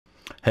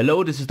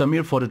Hello, this is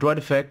Damir for the Droid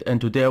Effect, and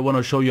today I want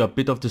to show you a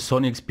bit of the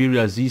Sony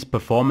Xperia Z's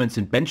performance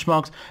in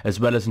benchmarks as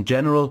well as in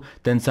general,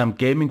 then some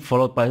gaming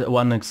followed by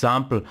one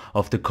example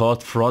of the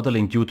caused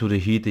throttling due to the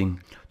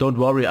heating. Don't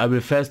worry, I will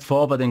fast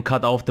forward and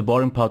cut off the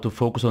boring part to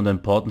focus on the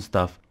important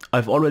stuff.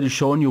 I've already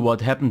shown you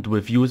what happened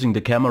with using the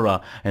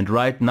camera, and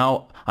right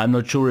now I'm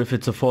not sure if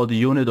it's a faulty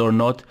unit or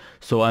not,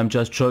 so I'm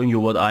just showing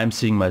you what I'm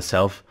seeing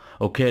myself.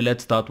 Okay,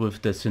 let's start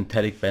with the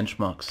synthetic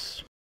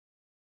benchmarks.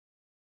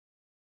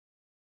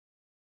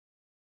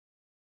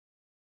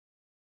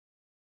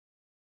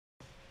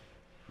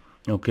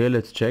 Okay,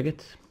 let's check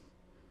it.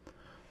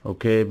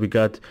 Okay, we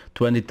got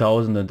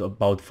 20,000 and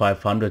about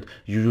 500.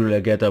 Usually I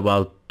get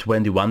about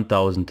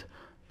 21,000,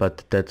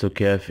 but that's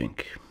okay, I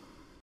think.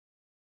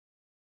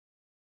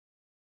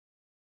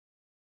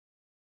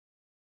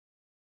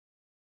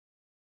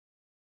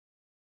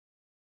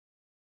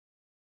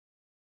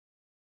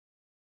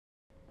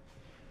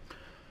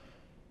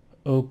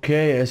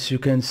 Okay, as you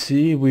can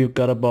see, we've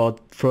got about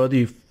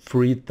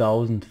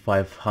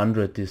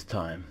 33,500 this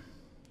time.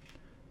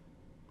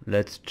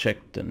 Let's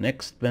check the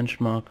next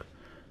benchmark.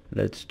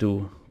 Let's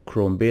do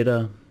Chrome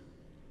Beta,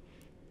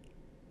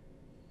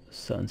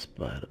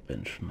 Sunspider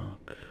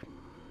benchmark.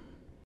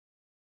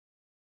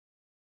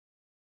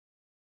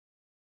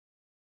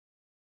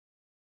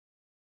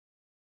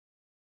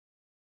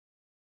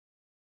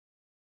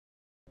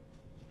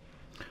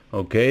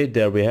 Okay,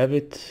 there we have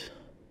it.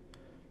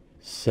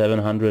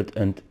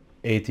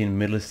 718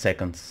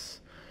 milliseconds.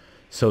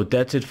 So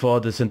that's it for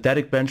the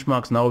synthetic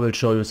benchmarks. Now we'll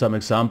show you some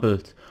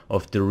examples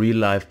of the real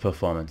life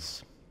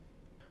performance.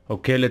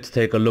 Okay, let's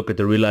take a look at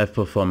the real life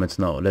performance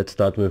now. Let's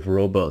start with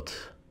Robot.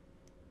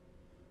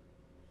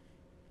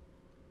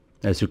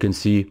 As you can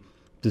see,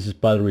 this is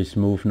buttery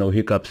smooth, no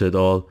hiccups at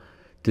all.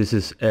 This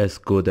is as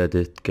good as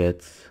it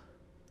gets.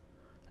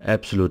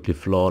 Absolutely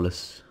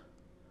flawless.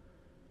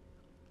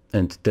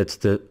 And that's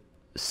the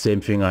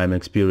same thing I'm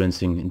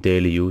experiencing in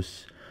daily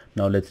use.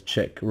 Now let's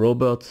check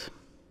Robot.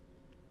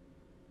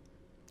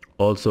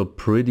 Also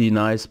pretty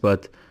nice,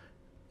 but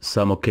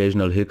some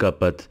occasional hiccup,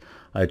 but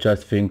I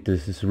just think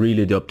this is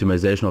really the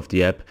optimization of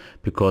the app,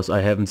 because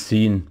I haven't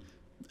seen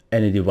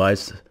any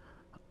device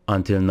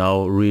until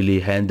now really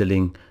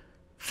handling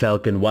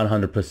Falcon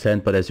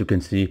 100%, but as you can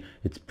see,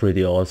 it's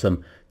pretty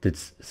awesome.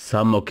 It's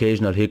some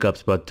occasional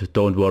hiccups, but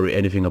don't worry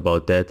anything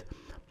about that.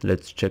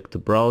 Let's check the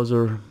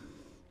browser.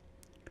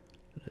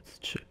 Let's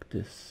check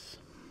this.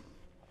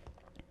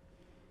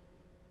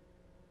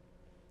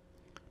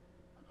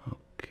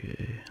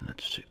 Okay,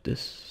 let's check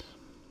this.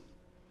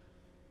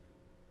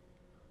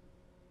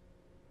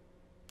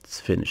 It's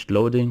finished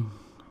loading.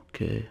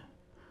 Okay,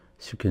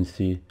 as you can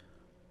see,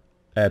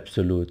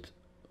 absolute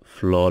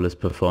flawless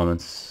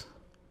performance.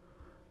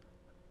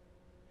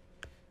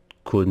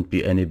 Couldn't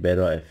be any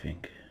better, I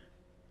think.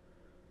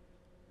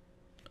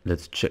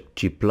 Let's check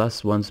G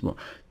Plus once more.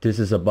 This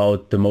is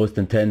about the most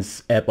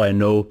intense app I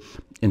know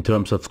in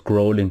terms of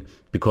scrolling,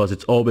 because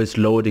it's always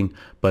loading,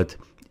 but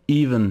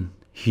even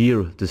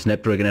here the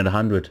Snapdragon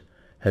 800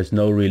 has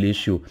no real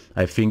issue.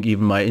 I think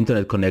even my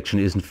internet connection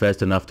isn't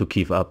fast enough to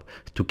keep up.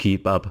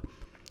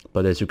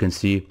 But as you can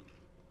see,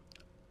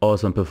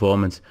 awesome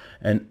performance.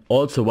 And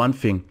also one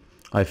thing,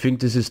 I think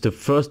this is the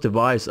first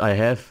device I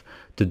have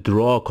to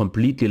draw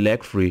completely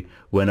lag free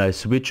when I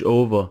switch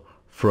over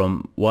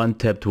from one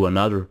tab to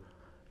another.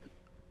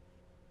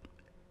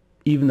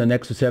 Even the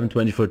Nexus 7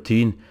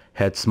 2014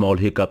 had small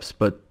hiccups,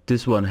 but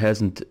this one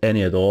hasn't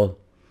any at all.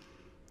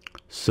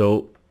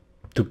 So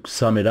to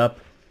sum it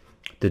up,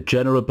 the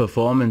general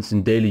performance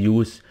in daily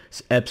use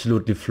is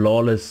absolutely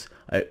flawless.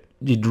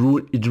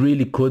 It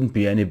really couldn't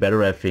be any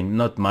better, I think,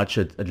 not much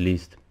at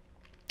least.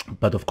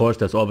 But of course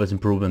there's always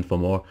improvement for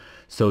more.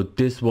 So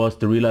this was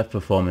the real life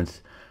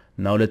performance.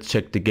 Now let's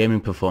check the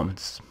gaming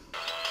performance.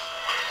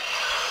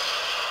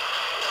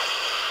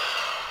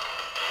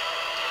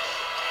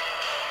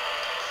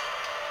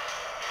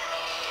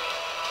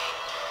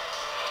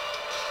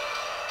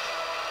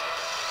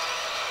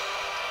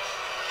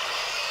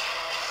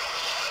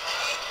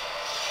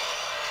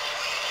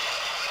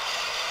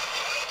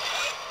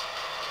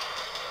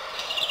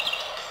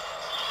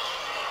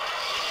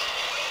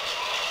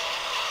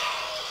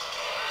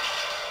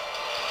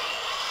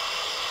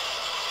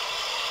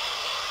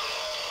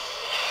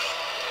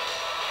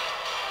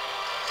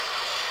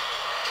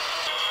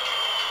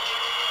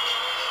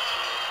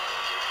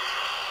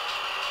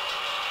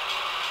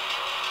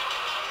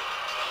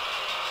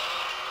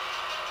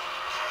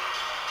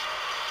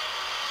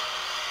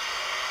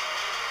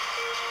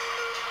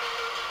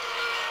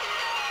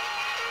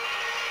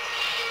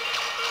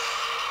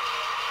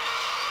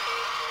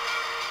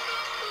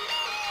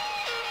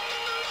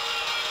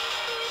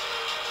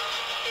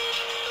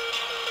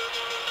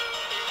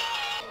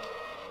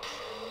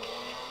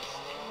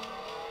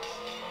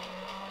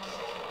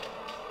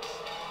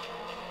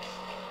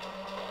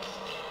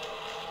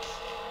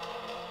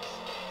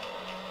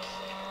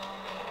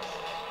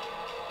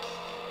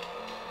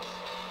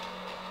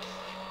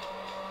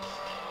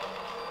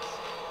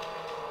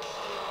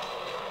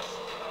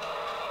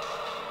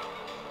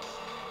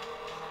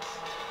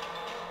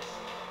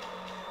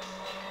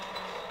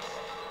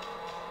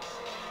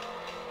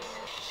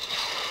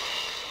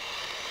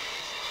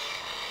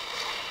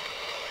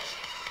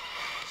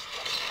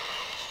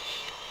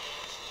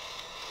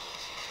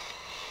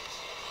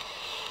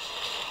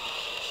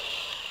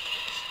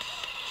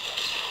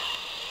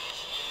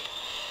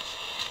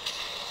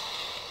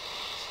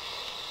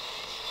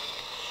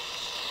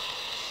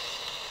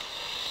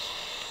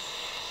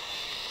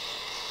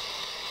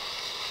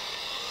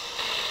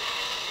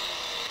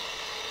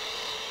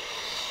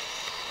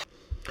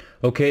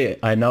 Okay,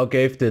 I now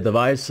gave the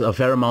device a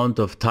fair amount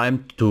of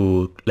time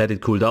to let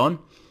it cool down.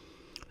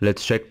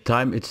 Let's check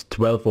time, it's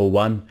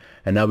 12:01,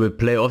 and I will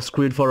play off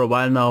screen for a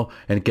while now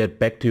and get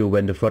back to you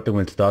when the throttling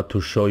will start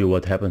to show you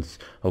what happens.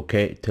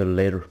 Okay, till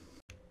later.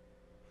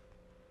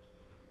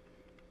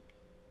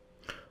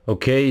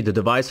 Okay, the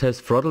device has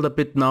throttled a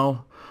bit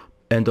now,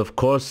 and of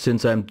course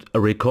since I'm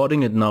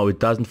recording it now, it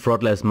doesn't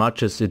throttle as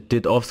much as it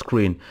did off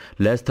screen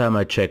last time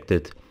I checked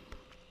it.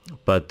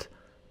 But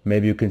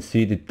maybe you can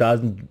see it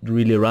doesn't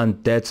really run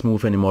that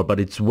smooth anymore, but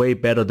it's way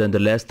better than the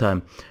last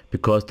time,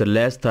 because the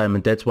last time,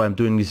 and that's why I'm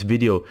doing this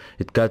video,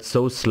 it got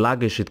so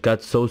sluggish, it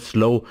got so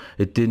slow,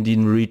 it didn't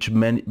even reach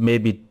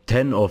maybe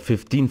 10 or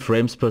 15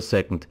 frames per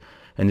second,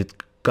 and it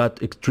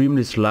got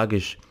extremely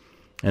sluggish.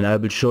 And I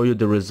will show you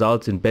the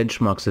results in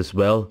benchmarks as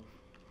well.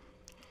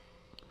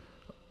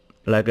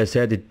 Like I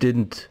said, it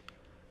didn't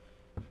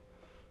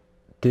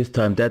this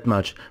time that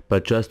much,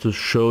 but just to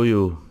show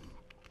you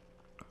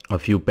a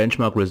few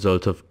benchmark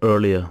results of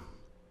earlier.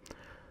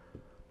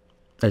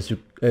 As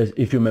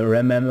if you may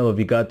remember,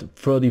 we got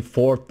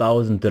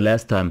 34,000 the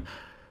last time.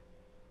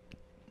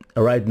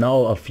 Right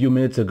now, a few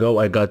minutes ago,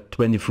 I got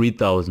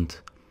 23,000.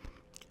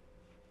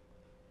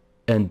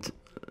 And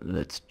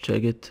let's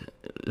check it.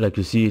 Like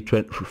you see,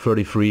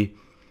 33.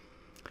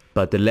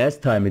 But the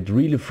last time it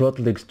really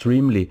throttled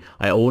extremely.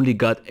 I only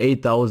got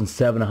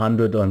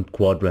 8,700 on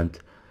quadrant,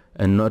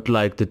 and not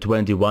like the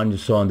 21 you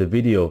saw on the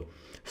video.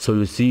 So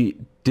you see,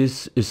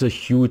 this is a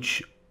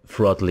huge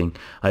throttling.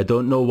 I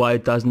don't know why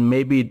it doesn't.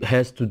 Maybe it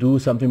has to do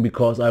something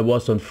because I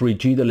was on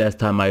 3G the last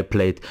time I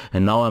played,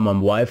 and now I'm on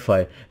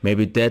Wi-Fi.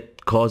 Maybe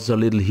that causes a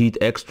little heat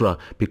extra,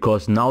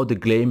 because now the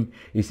game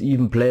is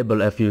even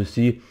playable, as you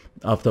see,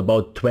 after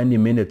about 20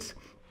 minutes.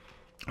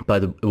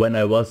 But when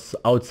I was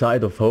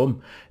outside of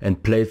home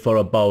and played for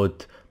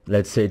about,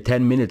 let's say,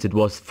 10 minutes, it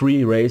was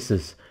 3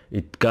 races.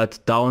 It got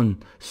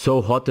down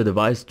so hot, the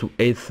device, to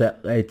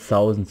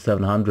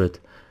 8,700,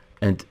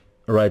 and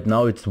right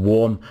now it's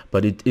warm,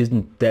 but it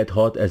isn't that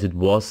hot as it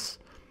was.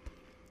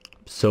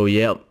 So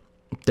yeah,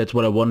 that's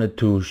what I wanted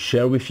to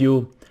share with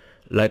you.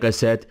 Like I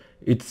said,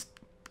 it's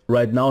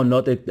right now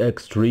not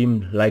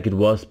extreme like it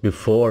was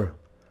before,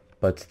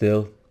 but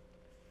still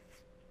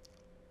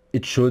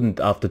it shouldn't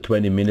after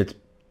 20 minutes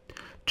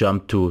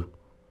jump to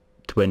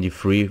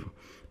 23.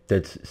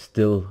 That's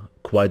still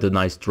quite a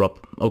nice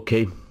drop.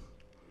 Okay,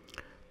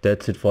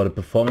 that's it for the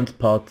performance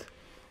part.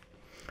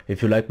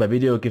 If you like my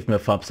video, give me a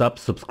thumbs up,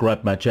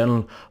 subscribe my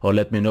channel, or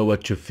let me know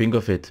what you think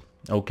of it.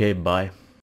 Okay, bye.